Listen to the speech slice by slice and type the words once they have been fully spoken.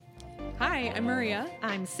Hi, I'm Maria.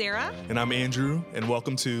 I'm Sarah. And I'm Andrew, and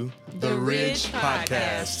welcome to The Ridge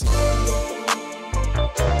Podcast.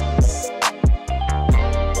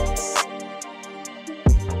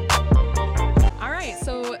 All right,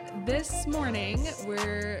 so this morning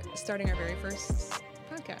we're starting our very first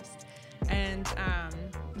podcast. And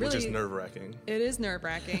really, Which is nerve-wracking. It is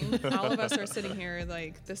nerve-wracking. All of us are sitting here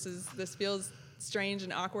like this feels strange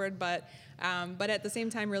and awkward, but at the same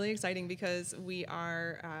time really exciting because we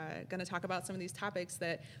are going to talk about some of these topics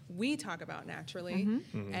that we talk about naturally,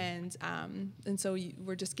 and so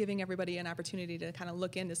we're just giving everybody an opportunity to kind of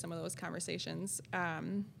look into some of those conversations.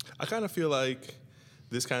 I kind of feel like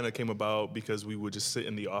this kind of came about because we would just sit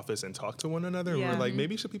in the office and talk to one another, and we're like,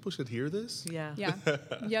 maybe people should hear this. Yeah.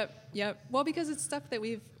 Yep. Well, because it's stuff that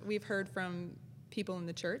we've heard from people in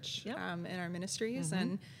the church, in our ministries,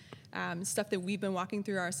 and stuff that we've been walking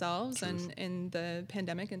through ourselves and in the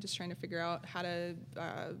pandemic, and just trying to figure out how to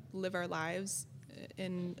live our lives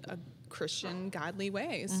in a Christian, godly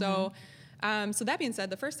way. So that being said,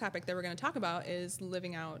 the first topic that we're going to talk about is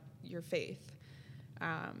living out your faith.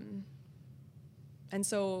 And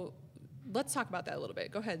so let's talk about that a little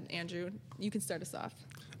bit. Go ahead, Andrew. You can start us off.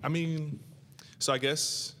 I mean, so I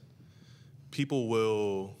guess people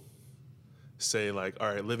will say like, all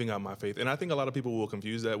right, living out my faith. And I think a lot of people will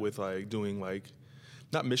confuse that with like doing like,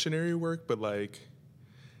 not missionary work, but like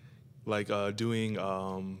doing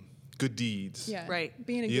good deeds. Yeah. Right.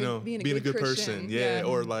 Being a good person. Christian. Yeah.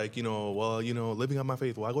 Or like, living out my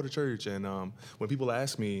faith. Well, I go to church, and when people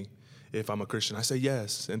ask me if I'm a Christian, I say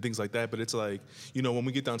yes, and things like that. But it's like, when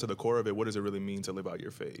we get down to the core of it, what does it really mean to live out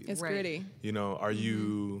your faith? It's gritty. Are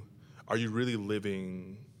you really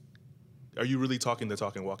living? Are you really talking the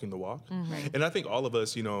talk and walking the walk? Right. And I think all of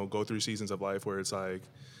us, go through seasons of life where it's like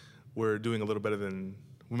we're doing a little better than,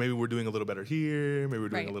 maybe we're doing a little better here, maybe we're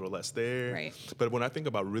doing a little less there. Right. But when I think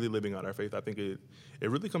about really living out our faith, I think it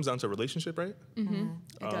really comes down to relationship, right? Mm-hmm.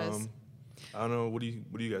 It does. I don't know. What do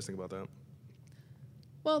you guys think about that?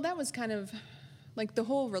 Well, that was kind of like the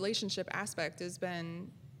whole relationship aspect has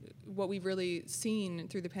been what we've really seen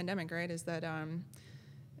through the pandemic, right? Is that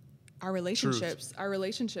our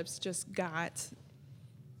relationships just got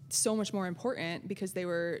so much more important because they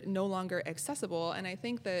were no longer accessible. And I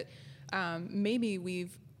think that maybe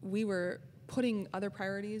we were putting other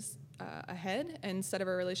priorities ahead instead of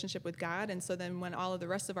our relationship with God. And so then when all of the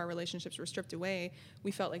rest of our relationships were stripped away,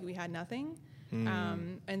 we felt like we had nothing.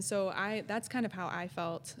 And so that's kind of how I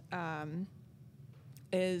felt,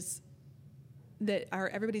 is that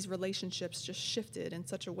everybody's relationships just shifted in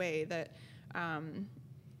such a way that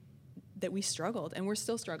that we struggled, and we're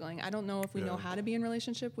still struggling. I don't know if we know how to be in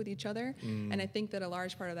relationship with each other, and I think that a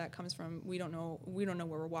large part of that comes from we don't know where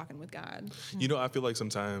we're walking with God. I feel like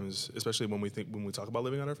sometimes, especially when we talk about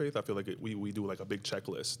living out our faith, I feel like we do like a big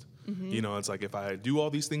checklist. It's like if I do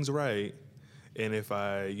all these things right, and if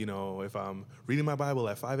if I'm reading my Bible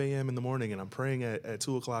at 5 a.m. in the morning, and I'm praying at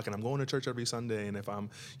 2 o'clock, and I'm going to church every Sunday, and if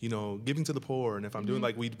I'm, giving to the poor, and if I'm doing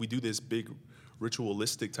like, we do this big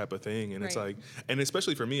ritualistic type of thing. And it's like, and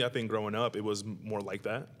especially for me, I think growing up, it was more like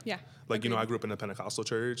that. Yeah. Like, I grew up in a Pentecostal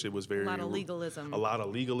church. It was very... A lot of legalism, a lot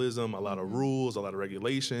of rules, a lot of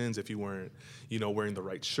regulations. If you weren't, wearing the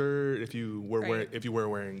right shirt, if you were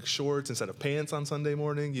wearing shorts instead of pants on Sunday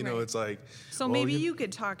morning, it's like... So maybe you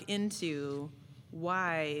could talk into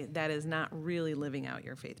why that is not really living out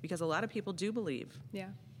your faith, because a lot of people do believe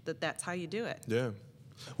that that's how you do it. Yeah.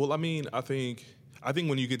 Well, I mean, I think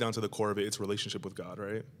when you get down to the core of it, it's relationship with God,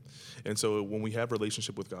 right? And so when we have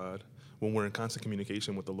relationship with God, when we're in constant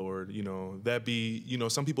communication with the Lord,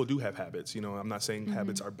 some people do have habits. I'm not saying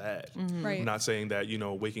habits are bad. Right. I'm not saying that,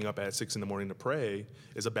 waking up at 6 a.m. to pray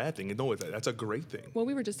is a bad thing. No, that's a great thing. Well,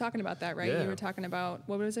 we were just talking about that, right? Yeah. You were talking about,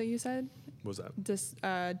 what was it you said? What was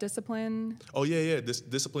that? Discipline. Oh, yeah.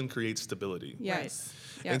 Discipline creates stability. Yes.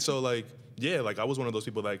 Right. And so, I was one of those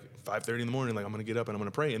people, 5:30 in the morning, I'm going to get up and I'm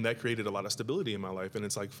going to pray. And that created a lot of stability in my life. And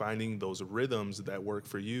it's like finding those rhythms that work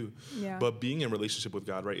for you. Yeah. But being in relationship with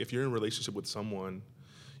God, right? If you're in relationship with someone,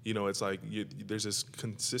 it's like there's this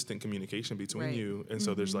consistent communication between you. And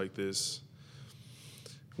so there's like this,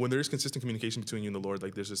 when there's consistent communication between you and the Lord,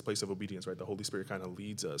 there's this place of obedience, right? The Holy Spirit kind of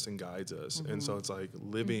leads us and guides us. And so it's like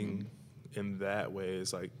living in that way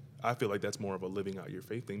is like, I feel like that's more of a living out your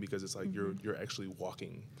faith thing, because it's like you're actually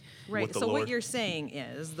walking with the So Lord. what you're saying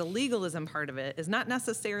is the legalism part of it is not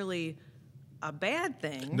necessarily a bad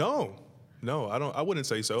thing. No. No, I wouldn't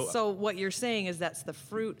say so. So what you're saying is that's the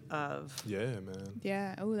fruit of. Yeah, man.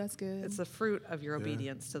 Yeah. Oh, that's good. It's the fruit of your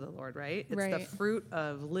obedience to the Lord, right? It's Right. the fruit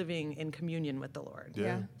of living in communion with the Lord. Yeah.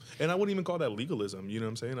 Yeah. And I wouldn't even call that legalism. You know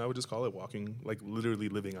what I'm saying? I would just call it walking, like literally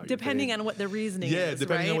living out your Depending faith. on what the reasoning Yeah, is,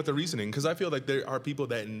 depending on right? what the reasoning. Because I feel like there are people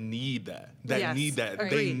that need that. That Yes, need that. They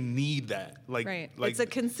agreed. need that. Like, Right. like It's a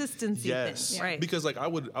consistency yes. thing, right? Because like I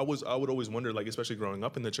would always wonder, like, especially growing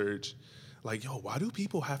up in the church, like, yo, why do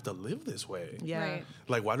people have to live this way? Yeah. Right.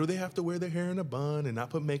 Like, why do they have to wear their hair in a bun and not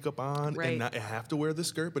put makeup on Right. and not have to wear the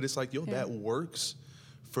skirt? But it's like, yo, Yeah. that works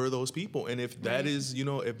for those people. And if that Right. is, you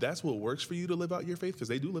know, if that's what works for you to live out your faith, because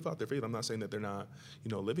they do live out their faith. I'm not saying that they're not, you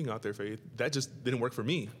know, living out their faith. That just didn't work for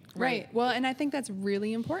me. Right. Well, and I think that's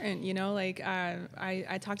really important. You know, like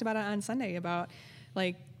I talked about it on Sunday about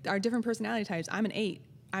like our different personality types. I'm an 8.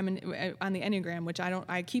 I'm on the Enneagram, which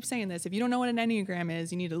I keep saying this. If you don't know what an Enneagram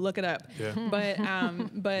is, you need to look it up. Yeah. But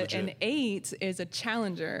an Legit. 8 is a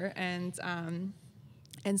challenger, and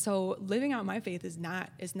so living out my faith is not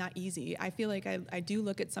easy. I feel like I do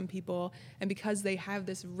look at some people, and because they have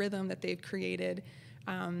this rhythm that they've created,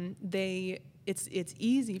 it's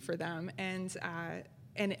easy for them, and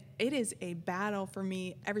it is a battle for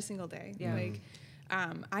me every single day. Yeah. Like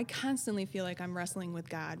I constantly feel like I'm wrestling with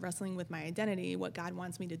God, wrestling with my identity, what God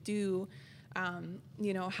wants me to do,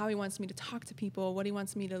 you know, how He wants me to talk to people, what He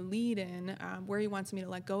wants me to lead in, where He wants me to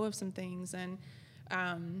let go of some things, and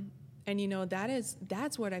you know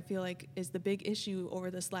that's what I feel like is the big issue over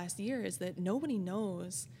this last year, is that nobody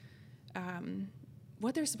knows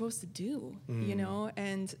what they're supposed to do, you know?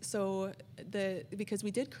 And so because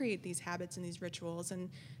we did create these habits and these rituals,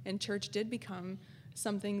 and church did become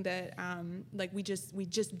something that like we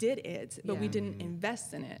just did it, but we didn't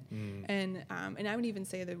invest in it. And I would even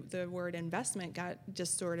say the word investment got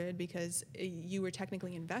distorted, because you were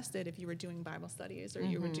technically invested if you were doing Bible studies, or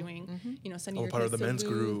you were doing, you know, sending your part kids of the to men's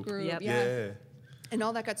Boo group. Yep. Yeah. And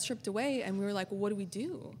all that got stripped away, and we were like, well, what do we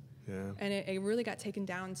do? Yeah. And it really got taken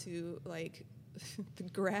down to like the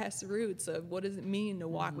grassroots of what does it mean to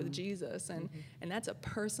walk with Jesus, and that's a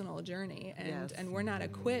personal journey, Yes. and we're not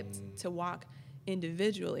equipped to walk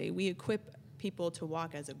individually. We equip people to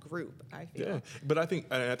walk as a group, I feel. Yeah, but I think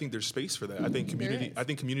there's space for that. I think community. is. I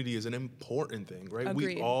think community is an important thing, right?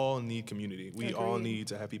 Agreed. We all need community. We all Agreed. need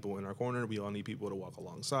to have people in our corner. We all need people to walk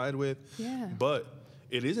alongside with. Yeah. But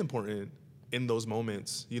it is important in those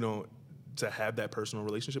moments, you know, to have that personal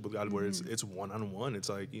relationship with God, where it's one-on-one. It's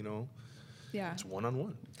like, you know, Yeah. it's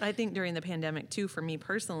one-on-one. I think during the pandemic too, for me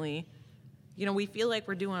personally, you know, we feel like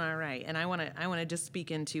we're doing all right. And I want to just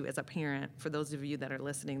speak into, as a parent, for those of you that are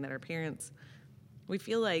listening that are parents, we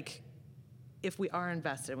feel like if we are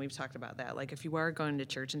invested, and we've talked about that, like if you are going to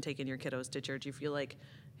church and taking your kiddos to church, you feel like,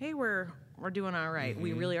 hey, we're doing all right.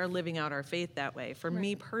 We really are living out our faith that way. For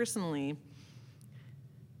me personally,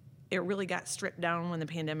 it really got stripped down when the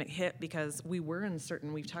pandemic hit, because we were in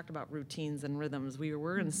certain, we've talked about routines and rhythms. We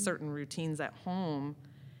were in certain routines at home,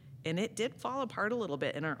 and it did fall apart a little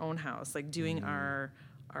bit in our own house, like doing our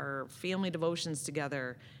family devotions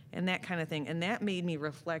together and that kind of thing. And that made me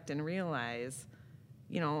reflect and realize,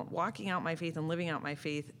 you know, walking out my faith and living out my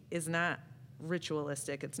faith is not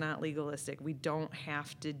ritualistic. It's not legalistic. We don't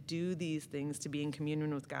have to do these things to be in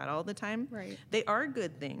communion with God all the time. Right. They are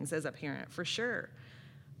good things as a parent, for sure.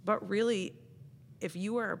 But really, if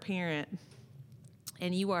you are a parent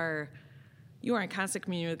and you are in constant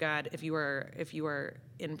communion with God, if you are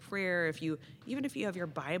in prayer, even if you have your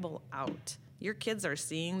Bible out, your kids are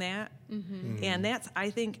seeing that, and that's I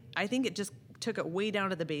think it just took it way down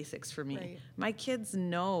to the basics for me. Right. My kids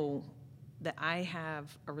know that I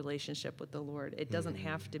have a relationship with the Lord. It doesn't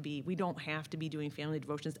have to be, we don't have to be doing family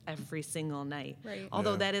devotions every single night. Right.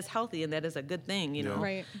 Although Yeah. that is healthy and that is a good thing, you know,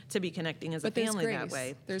 Right. to be connecting as But a there's family grace. that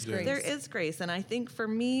way. There's Yeah. grace. There is grace. And I think for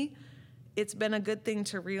me, it's been a good thing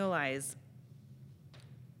to realize,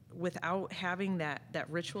 without having that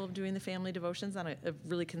ritual of doing the family devotions on a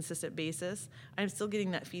really consistent basis, I'm still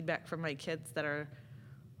getting that feedback from my kids that are,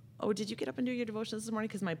 oh, did you get up and do your devotions this morning?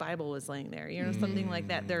 Because my Bible was laying there, you know, something like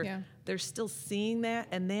that. They're still seeing that,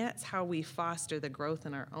 and that's how we foster the growth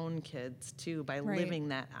in our own kids too, by Right. living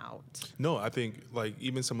that out. No, I think like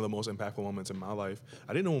even some of the most impactful moments in my life,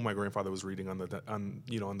 I didn't know when my grandfather was reading on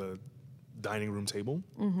the dining room table,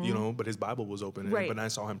 you know, but his Bible was open, Right. but I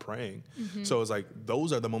saw him praying. So it's like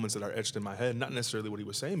those are the moments that are etched in my head, not necessarily what he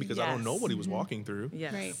was saying, because I don't know Yes. what he was walking through.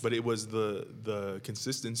 Yes. Right. But it was the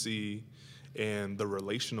consistency and the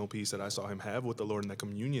relational piece that I saw him have with the Lord and that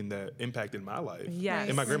communion that impacted my life. Yes.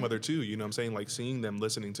 And my grandmother too, you know what I'm saying? Like seeing them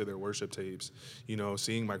listening to their worship tapes, you know,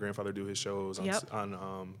 seeing my grandfather do his shows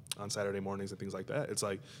on Saturday mornings and things like that. It's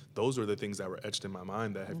like those were the things that were etched in my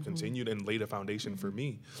mind that have continued and laid a foundation for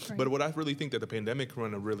me. Right. But what I really think that the pandemic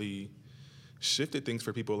kind of really shifted things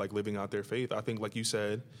for people like living out their faith. I think, like you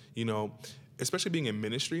said, you know, especially being in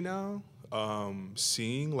ministry now,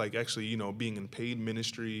 seeing like actually, you know, being in paid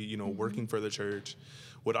ministry, you know, working for the church,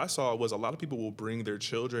 what I saw was a lot of people will bring their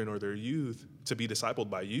children or their youth to be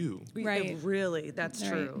discipled by you. Right. Really, that's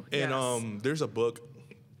Right. true. And Yes. there's a book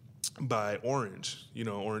by Orange. You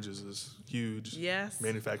know, Orange is this huge Yes.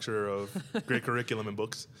 manufacturer of great curriculum and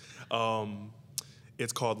books.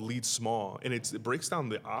 It's called Lead Small, and it breaks down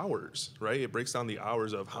the hours, right? It breaks down the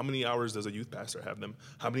hours of how many hours does a youth pastor have them,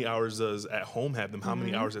 how many hours does at home have them, how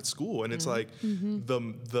many hours at school, and it's like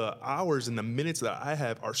the hours and the minutes that I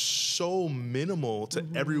have are so minimal to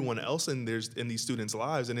everyone else in these students'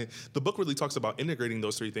 lives, and the book really talks about integrating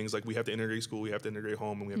those three things. Like we have to integrate school, we have to integrate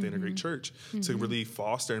home, and we have to integrate church to really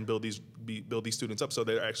foster and build these students up so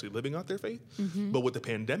they're actually living out their faith. But what the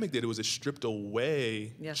pandemic did, it was it stripped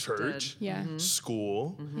away Yes, it church, did. Yeah. school,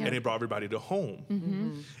 Yeah. and it brought everybody to home.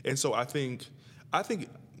 And so I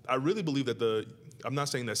really believe that I'm not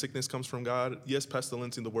saying that sickness comes from God. Yes,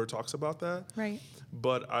 pestilence in the word talks about that. Right.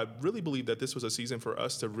 But I really believe that this was a season for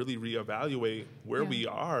us to really reevaluate where Yeah. we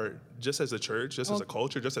are, just as a church, just as a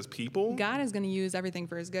culture, just as people. God is going to use everything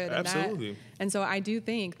for his good. Absolutely. And so I do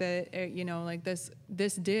think that, you know, like this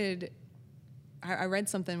did, I read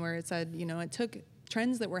something where it said, you know, it took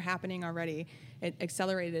trends that were happening already, it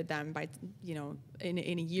accelerated them by, you know, in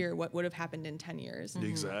a year, what would have happened in 10 years.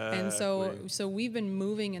 Exactly. And so we've been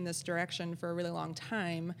moving in this direction for a really long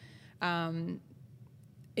time.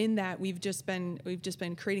 In that we've just been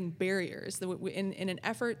creating barriers in an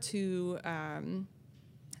effort to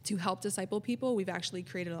help disciple people. We've actually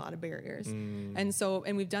created a lot of barriers,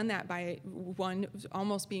 and we've done that by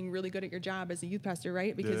almost being really good at your job as a youth pastor,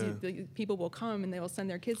 right? Because people will come and they will send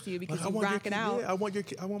their kids to you because Like, you rock it out. Yeah,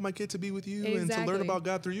 I want my kid to be with you and to Exactly. learn about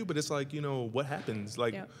God through you. But it's like, you know, what happens?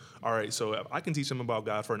 Like, Yep. all right, so I can teach them about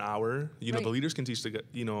God for an hour. You know, Right. the leaders can teach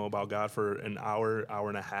about God for an hour, hour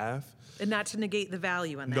and a half. And not to negate the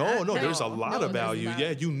value in that. No, there's a lot No, of there's value. not.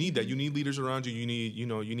 Yeah, you need that. You need leaders around you. You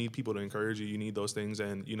need people to encourage you. You need those things.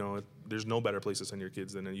 And, you know, there's no better place to send your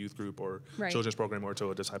kids than a youth group or Right. children's program or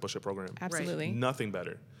to a discipleship program. Absolutely. Nothing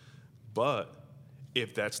better. But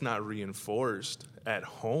if that's not reinforced at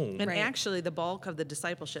home, And Right. actually, the bulk of the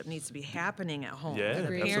discipleship needs to be happening at home. Yeah, the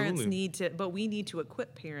Agreed. parents absolutely. we need to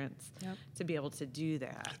equip parents Yep. to be able to do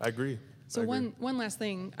that. I agree. So I agree. one last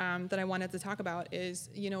thing that I wanted to talk about is,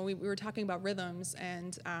 you know, we were talking about rhythms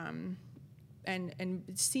and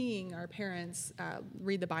seeing our parents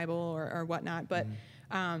read the Bible or whatnot, but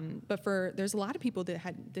there's a lot of people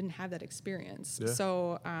that didn't have that experience. Yeah.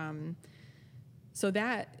 So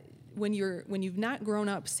that when you've not grown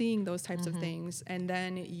up seeing those types of things, and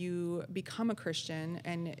then you become a Christian,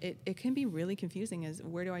 and it can be really confusing as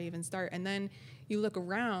where do I even start? And then you look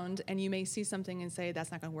around and you may see something and say,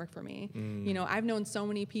 that's not going to work for me. You know, I've known so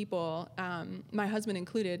many people, my husband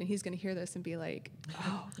included, and he's going to hear this and be like,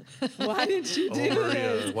 oh, why did you do Maria,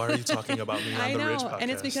 this? why are you talking about me on I the Rich know, podcast?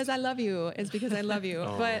 and it's because I love you. It's because I love you.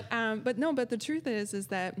 Oh. But the truth is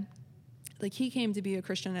that, like, he came to be a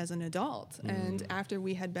Christian as an adult, and after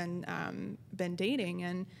we had been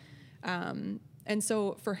dating, and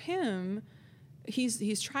so for him,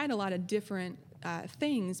 he's tried a lot of different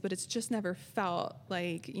things, but it's just never felt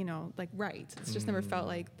like, you know, like right. It's just never felt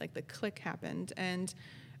like the click happened, and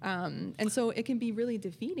so it can be really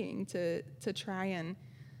defeating to try and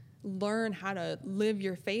learn how to live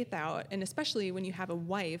your faith out, and especially when you have a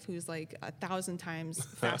wife who's like 1,000 times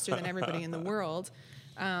faster than everybody in the world.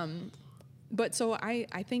 But so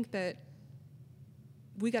I think that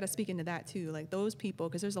we got to speak into that too, like those people,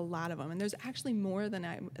 because there's a lot of them, and there's actually more than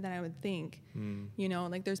I would think. You know,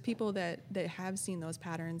 like there's people that have seen those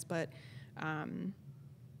patterns, but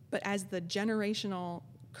as the generational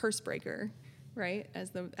curse breaker, right?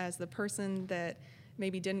 As the person that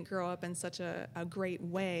maybe didn't grow up in such a great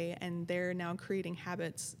way, and they're now creating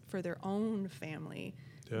habits for their own family.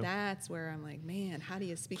 Yeah. That's where I'm like, man, how do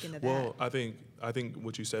you speak into that? Well, I think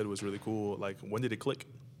what you said was really cool. Like, when did it click?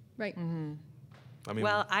 Right. I mean,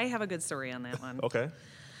 Well, I have a good story on that one. okay.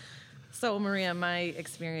 So, Maria, my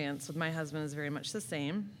experience with my husband is very much the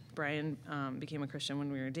same. Brian became a Christian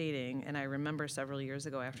when we were dating, and I remember several years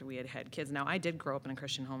ago after we had kids. Now, I did grow up in a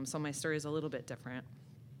Christian home, so my story is a little bit different,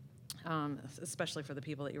 especially for the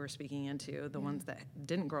people that you were speaking into, the ones that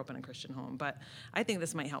didn't grow up in a Christian home. But I think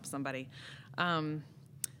this might help somebody.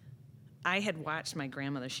 I had watched my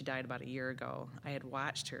grandmother, she died about a year ago. I had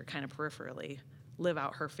watched her kind of peripherally live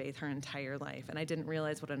out her faith her entire life. And I didn't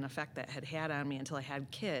realize what an effect that had on me until I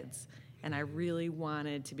had kids. And I really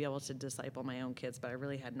wanted to be able to disciple my own kids, but I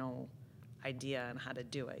really had no idea on how to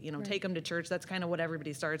do it. You know, take them to church. That's kind of what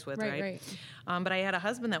everybody starts with, right? But I had a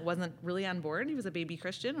husband that wasn't really on board. He was a baby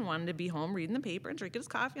Christian and wanted to be home reading the paper and drinking his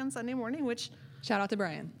coffee on Sunday morning, which... Shout out to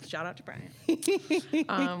Brian. Which,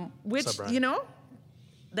 What's up, Brian? you know,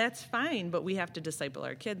 that's fine, but we have to disciple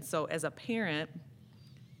our kids. So as a parent,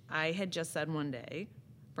 I had just said one day,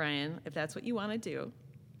 Brian, if that's what you want to do,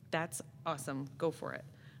 that's awesome. Go for it.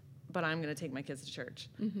 But I'm going to take my kids to church.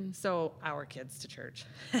 So our kids to church.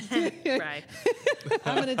 Right.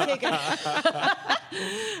 I'm going to take it.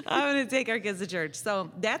 I'm going to take our kids to church. So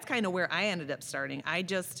that's kind of where I ended up starting.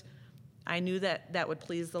 I knew that would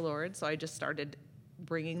please the Lord. So I just started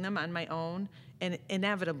bringing them on my own. And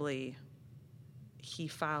inevitably, he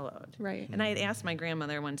followed. Right. And I had asked my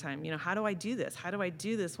grandmother one time, you know, how do I do this? How do I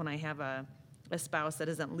do this when I have a spouse that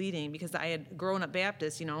isn't leading? Because I had grown up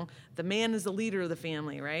Baptist, you know, the man is the leader of the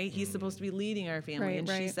family, right? He's supposed to be leading our family. Right,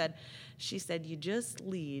 and she said, you just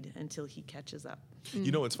lead until he catches up.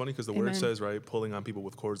 You know, it's funny because the Amen. word says, right, pulling on people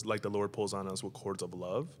with cords, like the Lord pulls on us with cords of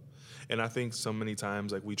love. And I think so many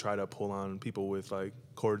times, like, we try to pull on people with, like,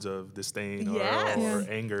 cords of disdain Yes. or Yeah.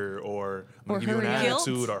 anger or I'm Or gonna give you an hurry up.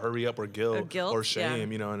 attitude or hurry up or guilt or yeah.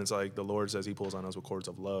 shame, you know, and it's like the Lord says he pulls on us with cords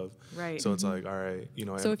of love. Right. So it's like, all right, you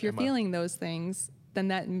know. So if you're am I- feeling those things,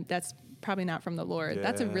 then that's probably not from the Lord.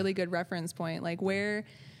 That's a Yeah. really good reference point. Like where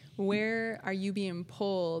are you being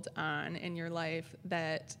pulled on in your life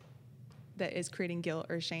that is creating guilt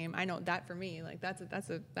or shame? I know that for me, like that's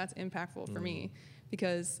impactful for me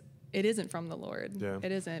because it isn't from the Lord. Yeah.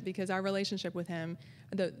 It isn't, because our relationship with him,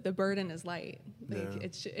 the burden is light. Like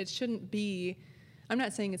Yeah. it shouldn't be. I'm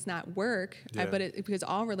not saying it's not work, Yeah. because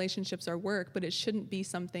all relationships are work, but it shouldn't be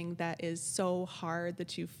something that is so hard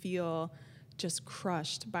that you feel just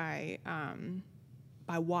crushed by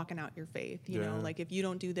walking out your faith. You know, Yeah. like if you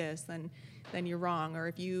don't do this, then you're wrong. Or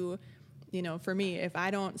if you know, for me, if I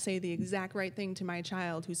don't say the exact right thing to my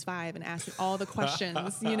child who's 5 and ask all the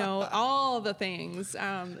questions, you know, all the things,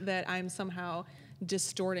 that I'm somehow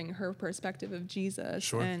distorting her perspective of Jesus.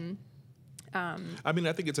 Sure. And I mean,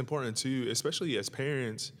 I think it's important too, especially as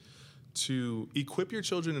parents, to equip your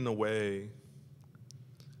children in a way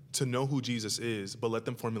to know who Jesus is, but let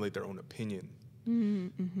them formulate their own opinion.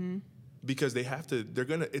 Mm-hmm. Because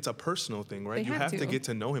it's a personal thing, right? They You have have to to. get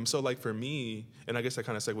to know him. So like for me, and I guess that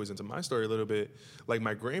kind of segues into my story a little bit, like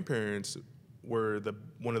my grandparents were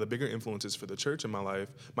one of the bigger influences for the church in my life.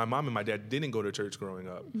 My mom and my dad didn't go to church growing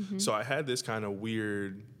up. Mm-hmm. So I had this kind of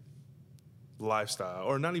weird lifestyle,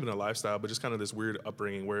 or not even a lifestyle, but just kind of this weird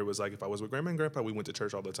upbringing where it was like if I was with grandma and grandpa, we went to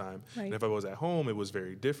church all the time. Right. And if I was at home, it was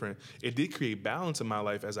very different. It did create balance in my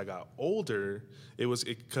life as I got older.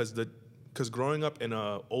 Because growing up in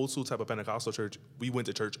a old school type of Pentecostal church, we went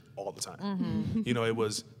to church all the time. Mm-hmm. You know, it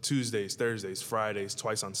was Tuesdays, Thursdays, Fridays,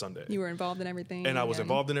 twice on Sunday. you were involved in everything. And I was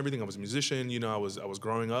involved in everything. I was a musician, you know, I was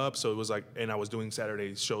growing up. So it was like, and I was doing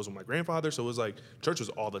Saturday shows with my grandfather. So it was like, church was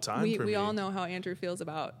all the time for me. We all know how Andrew feels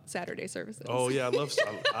about Saturday services. Oh yeah,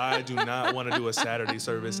 I do not want to do a Saturday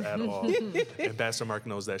service at all. And Pastor Mark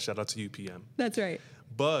knows that. Shout out to UPM. That's right.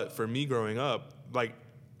 But for me growing up, like,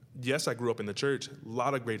 yes, I grew up in the church, a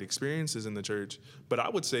lot of great experiences in the church, but I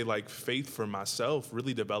would say like faith for myself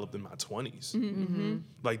really developed in my 20s. Mm-hmm.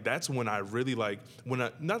 Like that's when I really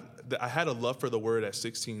I had a love for the word at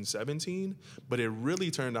 16, 17, but it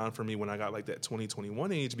really turned on for me when I got like that 20,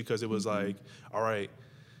 21 age, because it was like, all right,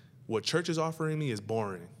 what church is offering me is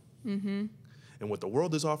boring. Mm-hmm. And what the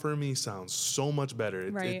world is offering me sounds so much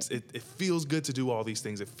better. It feels good to do all these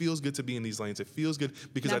things. It feels good to be in these lanes. It feels good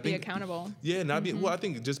because Not I think be accountable. Yeah, not being. Well, I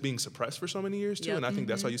think just being suppressed for so many years too, Yep. and I think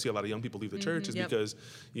that's why you see a lot of young people leave the church is Yep. because,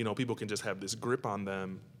 you know, people can just have this grip on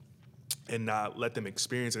them and not let them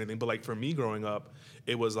experience anything. But like for me growing up,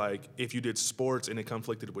 it was like if you did sports and it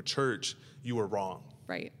conflicted with church, you were wrong.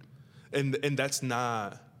 Right. And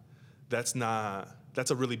that's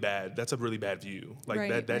a really bad view. Like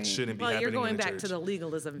Right, that right. shouldn't be Well, happening you're going in the back church. to the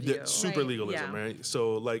legalism view. Yeah, super Right. legalism, Yeah. right?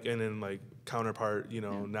 So like, and then like counterpart, you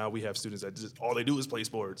know, now we have students that just all they do is play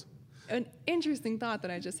sports. An interesting thought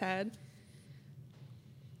that I just had.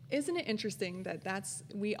 Isn't it interesting that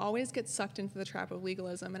we always get sucked into the trap of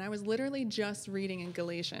legalism? And I was literally just reading in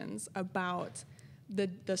Galatians about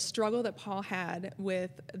the struggle that Paul had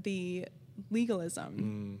with the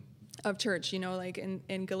legalism of church. You know, like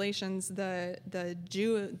in Galatians, the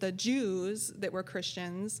Jews that were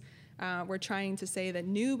Christians were trying to say that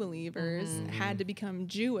new believers had to become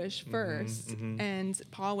Jewish first, and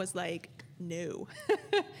Paul was like, no,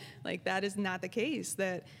 like that is not the case.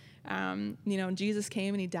 That, Jesus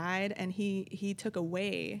came and he died and he took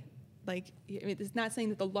away, like, it's not saying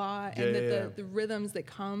that the law and that the rhythms that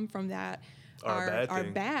come from that are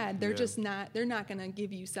bad. They're just not, they're not going to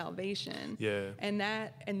give you salvation. Yeah. And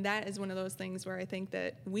that is one of those things where I think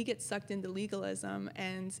that we get sucked into legalism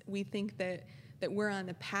and we think that we're on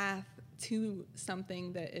the path to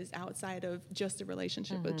something that is outside of just a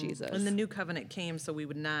relationship with Jesus. And the new covenant came so we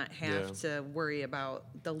would not have to worry about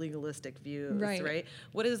the legalistic views, right?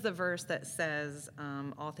 What is the verse that says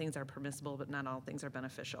all things are permissible, but not all things are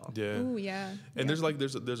beneficial? Yeah. Ooh, yeah. And there's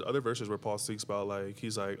other verses where Paul speaks about, like,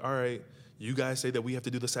 he's like, all right, you guys say that we have to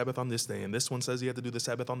do the Sabbath on this day, and this one says you have to do the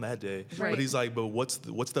Sabbath on that day. Right. But he's like, but what's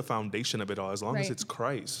the foundation of it all? As long as it's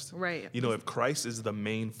Christ. Right. If Christ is the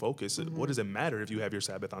main focus, what does it matter if you have your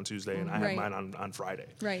Sabbath on Tuesday and I have mine on Friday?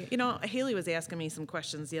 Right. Haley was asking me some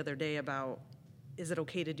questions the other day about, is it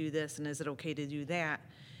okay to do this and is it okay to do that?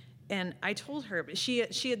 And I told her, she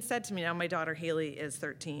had said to me, now my daughter Haley is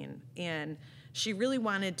 13, and she really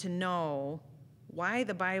wanted to know why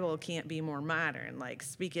the Bible can't be more modern, like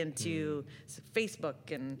speaking to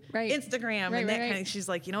Facebook and Instagram and that kind of. She's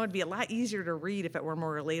like, it'd be a lot easier to read if it were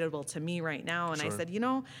more relatable to me right now. And I said,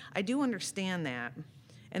 I do understand that.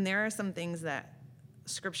 And there are some things that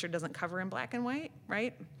Scripture doesn't cover in black and white,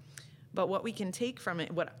 right? But what we can take from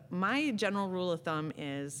it, what my general rule of thumb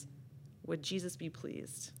is, would Jesus be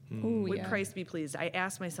pleased? Ooh, Would Christ be pleased? I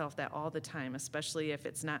ask myself that all the time, especially if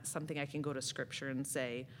it's not something I can go to Scripture and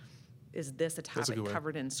say, is this a topic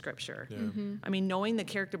covered in Scripture? Yeah. I mean, knowing the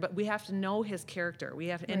character, but we have to know his character. We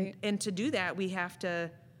have, and to do that, we have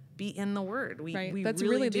to be in the Word. We That's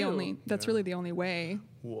really the only. That's really the only way.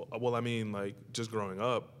 Well, I mean, like, just growing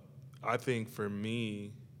up, I think for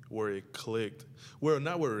me, where it clicked,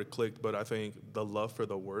 not where it clicked, but I think the love for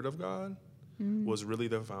the Word of God was really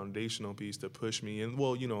the foundational piece to push me. And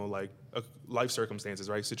life circumstances,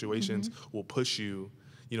 right? Situations will push you,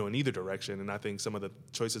 in either direction. And I think some of the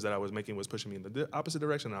choices that I was making was pushing me in the opposite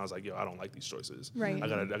direction. And I was like, I don't like these choices. Right. I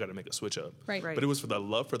gotta make a switch up. Right. But it was for the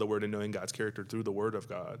love for the Word and knowing God's character through the Word of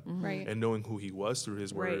God. Right. And knowing who He was through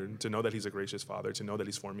His Word, to know that He's a gracious Father, to know that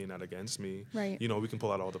He's for me and not against me. Right. We can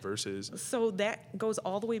pull out all the verses. So that goes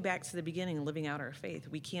all the way back to the beginning, living out our faith.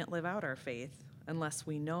 We can't live out our faith unless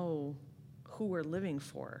we know who we're living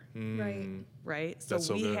for. Right?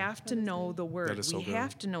 So we good. have to know the Word. That is so We good.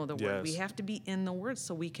 have to know the Word. Yes. We have to be in the Word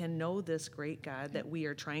so we can know this great God that we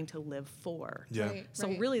are trying to live for. Yeah. Right. So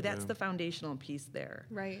really that's the foundational piece there.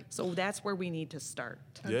 Right. So that's where we need to start.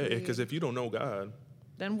 Yeah, because if you don't know God,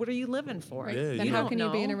 Then what are you living for? Right. Yeah, then you how don't can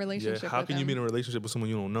you be in a know. relationship? how with can you him? be in a relationship with someone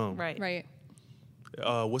you don't know? Right. Right.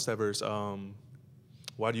 What's that verse?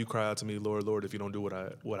 Why do you cry out to me, Lord, Lord, if you don't do what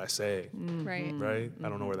I say? Right. Right? I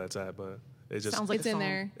don't know where that's at, but it just Sounds like It's a in song.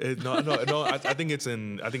 there. no. I think it's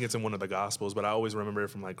in one of the Gospels, but I always remember it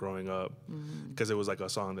from like growing up because it was like a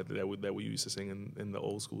song that we used to sing in the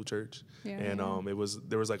old school church. Yeah, And yeah.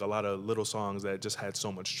 there was like a lot of little songs that just had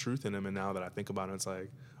so much truth in them. And now that I think about it, it's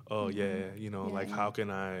like, oh like Yeah. how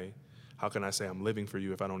can I say I'm living for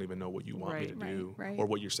you if I don't even know what you want me to Right, do, right. or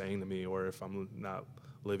what you're saying to me, or if I'm not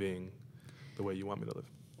living the way you want me to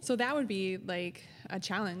live? So that would be like a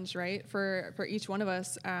challenge, right, for each one of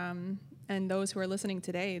us and those who are listening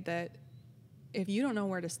today, that if you don't know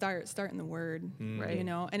where to start in the Word, Right.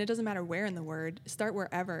 and it doesn't matter where in the Word, start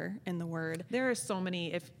wherever in the Word. There are so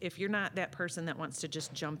many, if you're not that person that wants to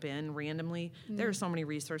just jump in randomly, there are so many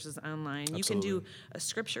resources online. You can do Absolutely. a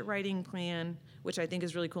scripture writing plan, which I think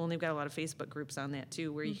is really cool, and they've got a lot of Facebook groups on that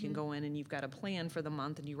too, where you can go in and you've got a plan for the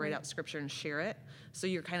month and you write out scripture and share it. So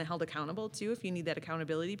you're kind of held accountable too if you need that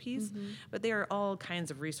accountability piece. But there are all kinds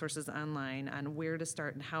of resources online on where to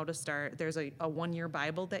start and how to start. There's a 1-year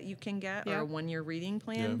Bible that you can get, or a Yeah. 1-year reading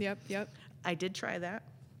plan. Yep. I did try that.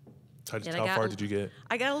 And I How got- far did you get?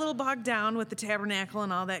 I got a little bogged down with the tabernacle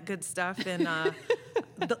and all that good stuff, and I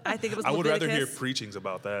think it was I would rather hear Leviticus. preachings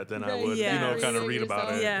about that than I Right, would, yeah. kind of Read read it about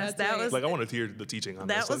yourself. it. Yes, That's that right. was Like I wanted to hear the teaching on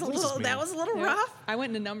that this. was Like, a what does this little that mean? was a little Yep. rough. I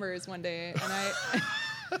went into Numbers one day, and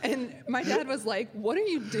and my dad was like, "What are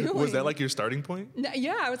you doing?" Was that like your starting point?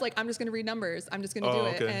 Yeah, I was like, "I'm just going to read Numbers. I'm just going to do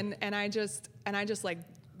it." okay. And I just like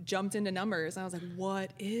jumped into Numbers. I was like,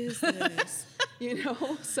 "What is this?"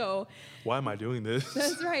 So Why am I doing this?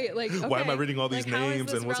 that's right. Like, Why am I okay, reading all these like, how is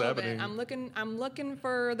names this and what's relevant? happening? I'm looking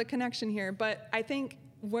for the connection here, but I think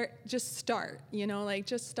just start. Like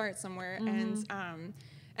just start somewhere,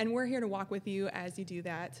 and we're here to walk with you as you do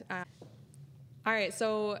that. All right.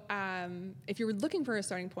 So if you're looking for a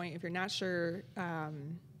starting point, if you're not sure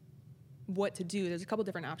what to do, there's a couple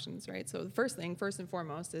different options, right? So the first and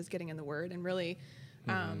foremost, is getting in the Word and really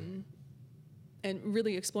and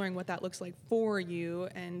really exploring what that looks like for you.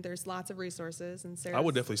 And there's lots of resources. And Sarah's, I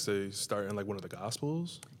would definitely say start in like one of the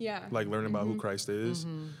Gospels. Yeah. Like learning about who Christ is.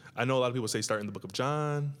 I know a lot of people say start in the book of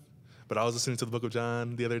John, but I was listening to the book of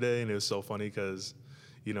John the other day, and it was so funny because,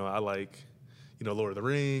 I like, Lord of the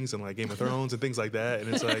Rings and like Game of Thrones and things like that.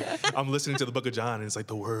 And it's like, I'm listening to the book of John and it's like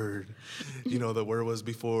the Word, the Word was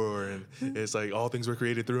before. And it's like all things were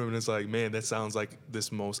created through him. And it's like, man, that sounds like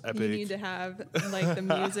this most epic. You need to have like the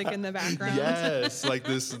music in the background. Yes, like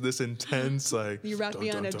this intense, like You rock me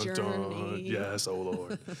on a journey. Yes, oh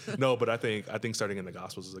Lord. No, but I think starting in the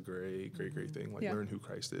Gospels is a great thing. Like Yeah. learn who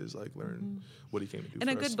Christ is, like learn what He came to do. And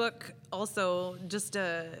for a us. good book also just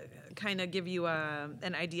to kind of give you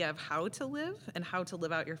an idea of how to live and how to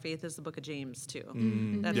live out your faith is the book of James too.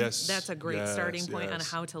 That's a great starting point on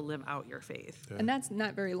how to live out your faith. Yeah. And that's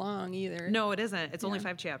not very long either. No, it isn't. It's only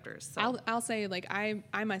 5 chapters. So. I'll say, like,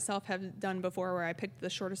 I myself have done before where I picked the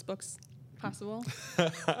shortest books possible.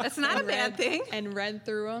 That's not a bad thing. And read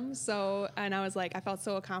through them. So, and I was like, I felt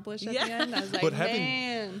so accomplished at Yeah. the end. I was like, But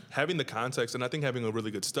man. having the context, and I think having a really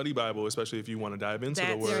good study Bible, especially if you want to dive into the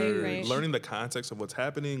That's Word, right. learning the context of what's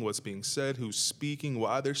happening, what's being said, who's speaking,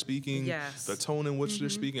 why they're speaking, Yes. the tone in which they're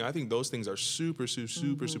speaking. I think those things are super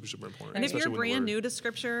important. And if especially you're with the brand Word. new to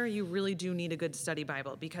Scripture, you really do need a good study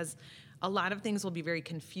Bible because a lot of things will be very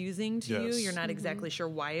confusing to you. Yes. You're not exactly sure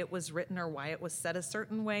why it was written or why it was said a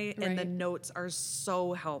certain way, and the Right. notes are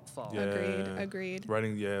so helpful. Yeah. Agreed.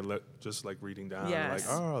 Writing, just like reading down, Yes.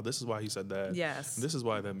 like, oh, this is why he said that. Yes. This is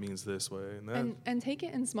why that means this way. And that, And take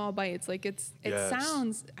it in small bites. Like it Yes.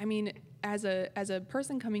 sounds, I mean, as a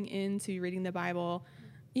person coming into reading the Bible,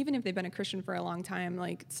 even if they've been a Christian for a long time,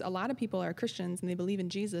 like a lot of people are Christians and they believe in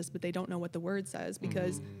Jesus, but they don't know what the Word says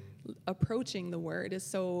because approaching the Word is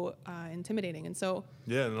so intimidating. And so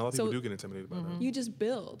yeah, and a lot of people So- do get intimidated by that. you just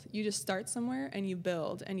build. You just start somewhere and you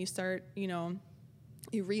build and you start,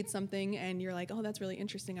 you read something and you're like, oh, that's really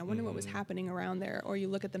interesting. I wonder what was happening around there. Or you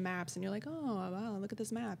look at the maps and you're like, oh, wow, look at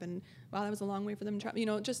this map. And wow, that was a long way for them to travel.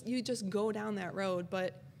 You just go down that road.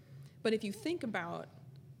 But if you think about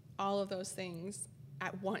all of those things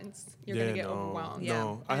at once, you're going to get overwhelmed. Yeah.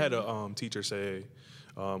 No, I had a teacher say,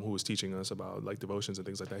 who was teaching us about like devotions and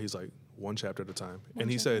things like that. He's like, one chapter at a time. And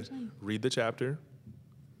he chapter at said, a time. read the chapter,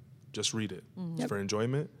 just read it. It's for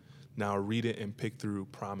enjoyment. Now read it and pick through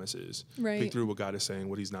promises. Right. Pick through what God is saying,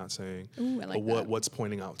 what He's not saying, Ooh, I like or that. what's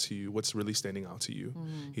pointing out to you, what's really standing out to you.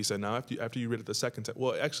 He said, now after you read it the second time,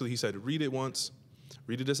 well, actually, he said, read it once,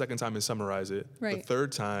 read it a second time and summarize it. Right. The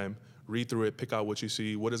third time, read through it, pick out what you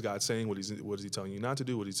see, what is God saying, what is He telling you not to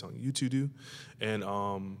do, what He's telling you to do, and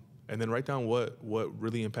then write down what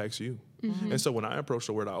really impacts you. And so when I approach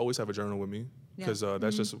the Word, I always have a journal with me because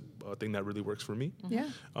that's just a thing that really works for me. Yeah.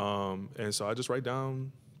 And so I just write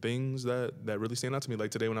down things that really stand out to me. Like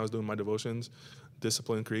today when I was doing my devotions,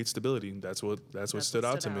 discipline creates stability. That's what stood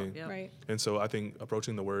out to me. Yep. Right. And so I think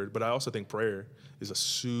approaching the Word, but I also think prayer is a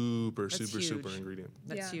super huge. ingredient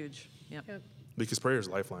That's Yeah. huge. Yep. Yep. because prayer is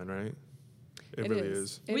lifeline, right? It really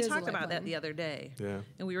is. It We is a talked about that lifeline. the other day. Yeah.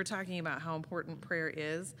 And we were talking about how important prayer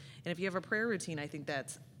is. And if you have a prayer routine, I think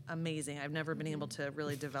that's amazing. I've never been able to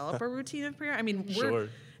really develop a routine of prayer. I mean, Sure.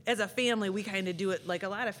 as a family, we kind of do it like a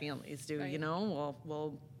lot of families do, Right.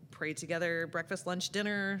 We'll pray together, breakfast, lunch,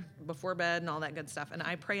 dinner, before bed, and all that good stuff. And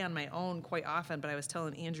I pray on my own quite often, but I was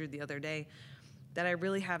telling Andrew the other day that I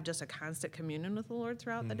really have just a constant communion with the Lord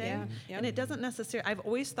throughout the day. Yeah. Yep. And it doesn't necessarily, I've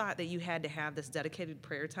always thought that you had to have this dedicated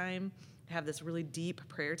prayer time, have this really deep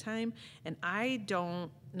prayer time. And I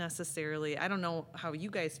don't know how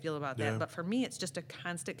you guys feel about that, Yeah. but for me, it's just a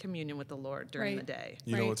constant communion with the Lord during Right. the day.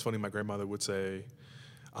 You know Right. what's funny? My grandmother would say,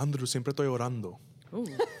 Andrew, siempre estoy orando. Ooh.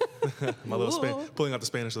 My little Ooh. pulling out the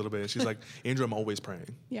Spanish a little bit. And she's like, Andrew, I'm always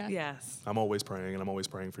praying. Yeah. Yes. I'm always praying, and I'm always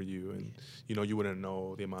praying for you. And, you wouldn't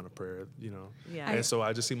know the amount of prayer, Yeah. And so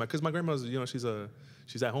I just see because my grandma's,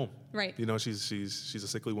 she's at home. Right. She's a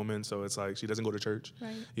sickly woman, so it's like she doesn't go to church.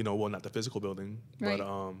 Right. Well, not the physical building, Right.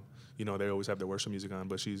 but, they always have their worship music on,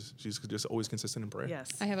 but she's just always consistent in prayer. Yes.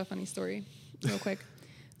 I have a funny story, real quick.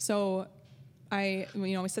 So,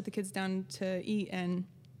 we set the kids down to eat, and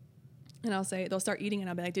I'll say they'll start eating, and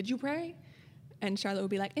I'll be like, "Did you pray?" And Charlotte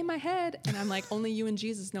would be like, "In my head," and I'm like, "Only you and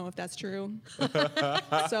Jesus know if that's true."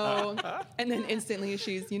 So, and then instantly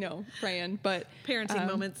she's praying. But Parenting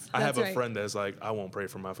moments. I have That's a right. friend that's like, I won't pray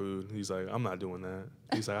for my food. He's like, I'm not doing that.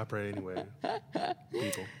 He's like, I pray anyway.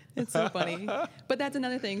 People. It's so funny. But that's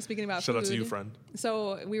another thing. Speaking about Shout food. out to you, friend.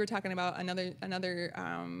 So we were talking about another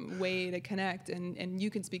way to connect, and you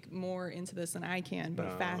can speak more into this than I can. But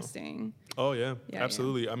No. fasting. Oh yeah, Yeah,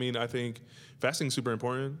 absolutely. I mean, I think fasting is super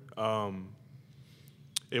important.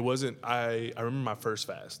 It wasn't. I remember my first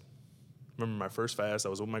fast. remember my first fast. I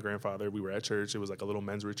was with my grandfather. We were at church. It was like a little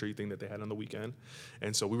men's retreat thing that they had on the weekend.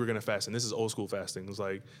 And so we were going to fast. And this is old school fasting. It was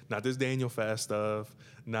like not this Daniel fast stuff,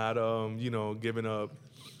 not, giving up.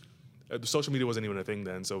 Social media wasn't even a thing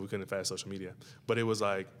then, so we couldn't fast social media. But it was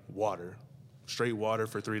like water, straight water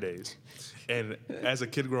for 3 days. And as a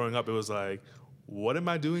kid growing up, it was like, what am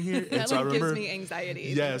I doing here? And That so I remember, gives me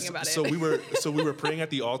anxiety yes, thinking about so it. we were praying at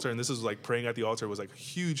the altar, and this is like praying at the altar was like a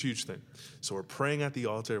huge thing. So we're praying at the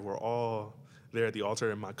altar. We're all there at the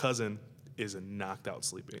altar, and my cousin is knocked out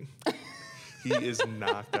sleeping. He is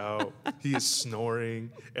knocked out. He is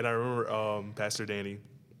snoring. And I remember Pastor Danny,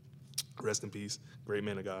 rest in peace, great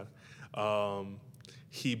man of God.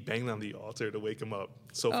 He banged on the altar to wake him up.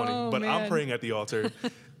 So funny. Oh, but I'm man. praying at the altar,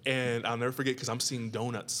 and I'll never forget because I'm seeing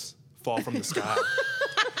donuts fall from the sky.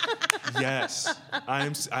 Yes, I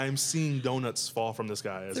am seeing donuts fall from the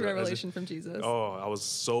sky. It's a revelation from Jesus. Oh, I was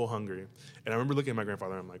so hungry. And I remember looking at my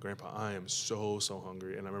grandfather, and I'm like, Grandpa, I am so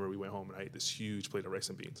hungry. And I remember we went home, and I ate this huge plate of rice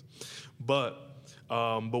and beans. But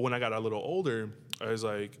when I got a little older, I was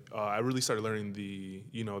like, I really started learning the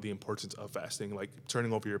importance of fasting, like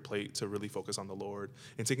turning over your plate to really focus on the Lord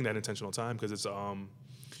and taking that intentional time, because it's,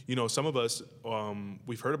 some of us,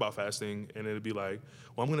 we've heard about fasting, and it'd be like,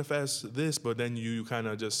 well, I'm going to fast this, but then you kind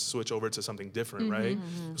of just switch over to something different, right?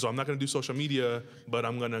 Mm-hmm. So I'm not going to do social media, but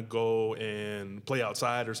I'm going to go and play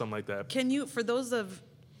outside or something like that. Can you, for those of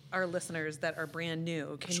our listeners that are brand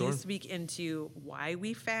new, can Sure. you speak into why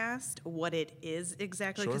we fast, what it is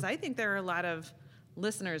exactly? Sure. Because I think there are a lot of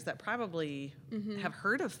listeners that probably have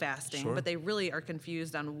heard of fasting, Sure. but they really are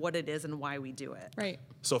confused on what it is and why we do it. Right.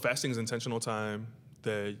 So fasting is intentional time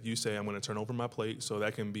that you say, I'm going to turn over my plate. So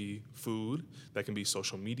that can be food, that can be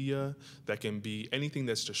social media, that can be anything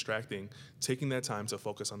that's distracting, taking that time to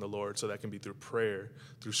focus on the Lord. So that can be through prayer,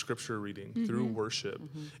 through scripture reading, through worship.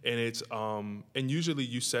 And it's, and usually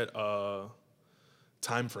you set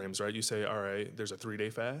time frames, right? You say, all right, there's a 3-day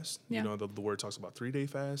fast. Yeah. You know, the word talks about 3-day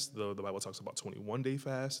fast. The Bible talks about 21-day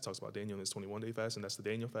fast. It talks about Daniel and his 21-day fast, and that's the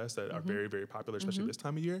Daniel fast that are very, very popular, especially this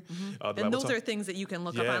time of year. The And Bible those are things that you can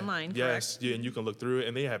look up online, yes, correct? yeah, and you can look through it,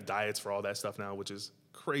 and they have diets for all that stuff now, which is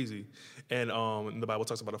crazy. And the Bible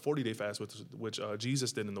talks about a 40-day fast, which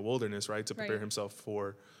Jesus did in the wilderness, right, to prepare Right. himself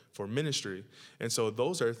for ministry. And so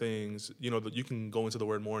those are things, that you can go into the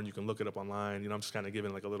word more and you can look it up online. I'm just kind of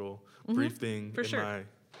giving like a little brief thing For in sure. my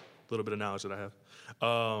little bit of knowledge that I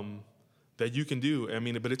have. That you can do. I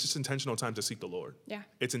mean, but it's just intentional time to seek the Lord. Yeah.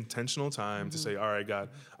 It's intentional time to say, all right, God,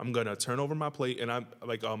 I'm going to turn over my plate. And I'm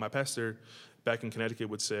like, my pastor back in Connecticut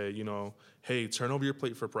would say, hey, turn over your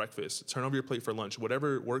plate for breakfast, turn over your plate for lunch,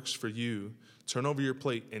 whatever works for you, turn over your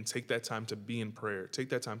plate and take that time to be in prayer, take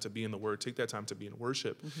that time to be in the word, take that time to be in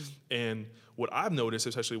worship. And what I've noticed,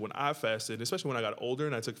 especially when I fasted, especially when I got older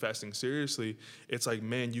and I took fasting seriously, it's like,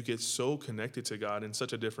 man, you get so connected to God in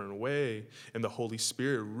such a different way. And the Holy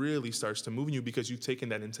Spirit really starts to move in you because you've taken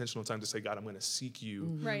that intentional time to say, God, I'm going to seek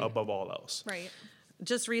you Right. above all else. Right.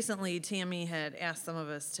 Just recently, Tammy had asked some of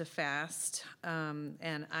us to fast,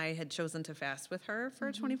 and I had chosen to fast with her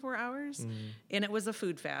for 24 hours, and it was a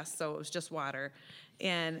food fast, so it was just water.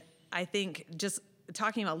 And I think just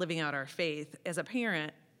talking about living out our faith, as a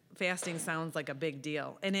parent, fasting sounds like a big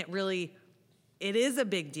deal, and it is a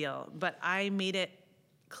big deal, but I made it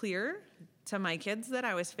clear to my kids that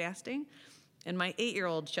I was fasting, and my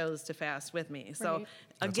 8-year-old chose to fast with me. So Right.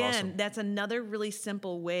 That's again, awesome. that's another really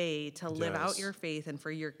simple way to live out Yes. your faith, and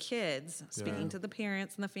for your kids, speaking Yeah. to the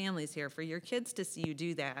parents and the families here, for your kids to see you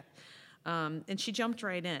do that. And she jumped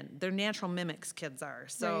right in. They're natural mimics, kids are.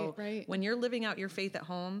 So Right. when you're living out your faith at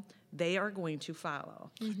home, they are going to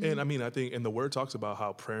follow. And I mean, I think, and the word talks about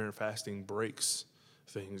how prayer and fasting breaks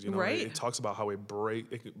things. Right. It talks about how it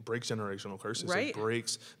breaks generational curses. Right. It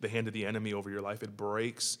breaks the hand of the enemy over your life. It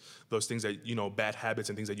breaks those things that, bad habits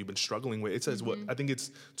and things that you've been struggling with. It says I think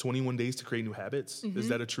it's 21 days to create new habits. Is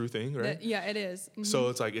that a true thing, right? Yeah, it is. So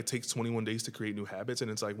it's like it takes 21 days to create new habits,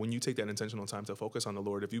 and it's like when you take that intentional time to focus on the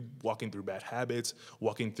Lord, if you're walking through bad habits,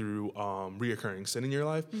 walking through reoccurring sin in your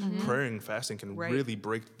life, prayer and fasting can Right. really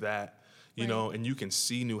break that. Right. And you can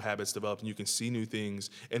see new habits develop and you can see new things.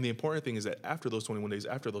 And the important thing is that after those 21 days,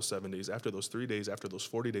 after those 7 days, after those 3 days, after those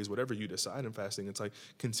 40 days, whatever you decide in fasting, it's like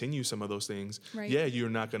continue some of those things. Right. Yeah, you're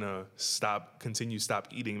not going to stop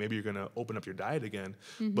eating. Maybe you're going to open up your diet again,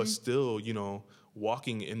 but still,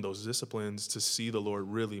 walking in those disciplines to see the Lord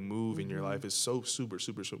really move in your life is so super,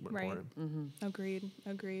 super, super Right. important.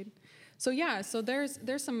 Agreed. So yeah, so there's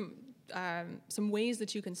some ways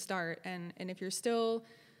that you can start, and if you're still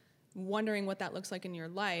wondering what that looks like in your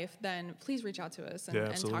life, then please reach out to us and talk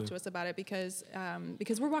absolutely. to us about it because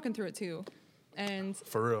we're walking through it too. And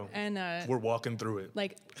For real. And we're walking through it.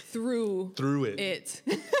 like through it.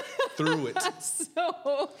 Through it.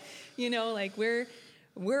 So, like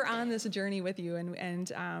we're on this journey with you, and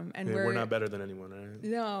Yeah, we're not better than anyone, right?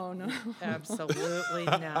 No. Absolutely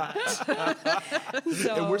not.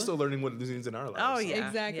 So, And we're still learning what this means in our lives. Oh, yeah.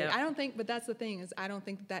 exactly. Yep. I don't think, but that's the thing is, I don't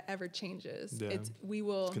think that ever changes. Yeah. We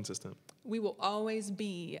will Consistent. always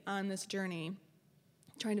be on this journey,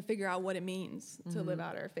 trying to figure out what it means to live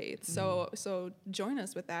out our faith. So join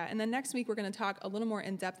us with that. And then next week we're going to talk a little more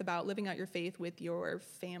in depth about living out your faith with your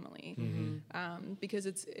family, because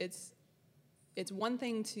it's one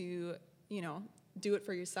thing to do it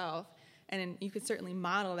for yourself, and you could certainly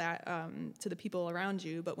model that to the people around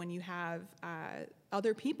you. But when you have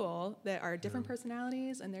other people that are different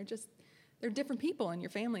personalities, and they're different people in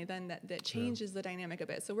your family, then that changes the dynamic a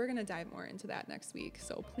bit. So we're going to dive more into that next week.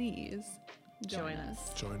 So please join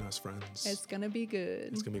us. Join us, friends. It's going to be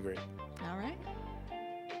good. It's going to be great. All right.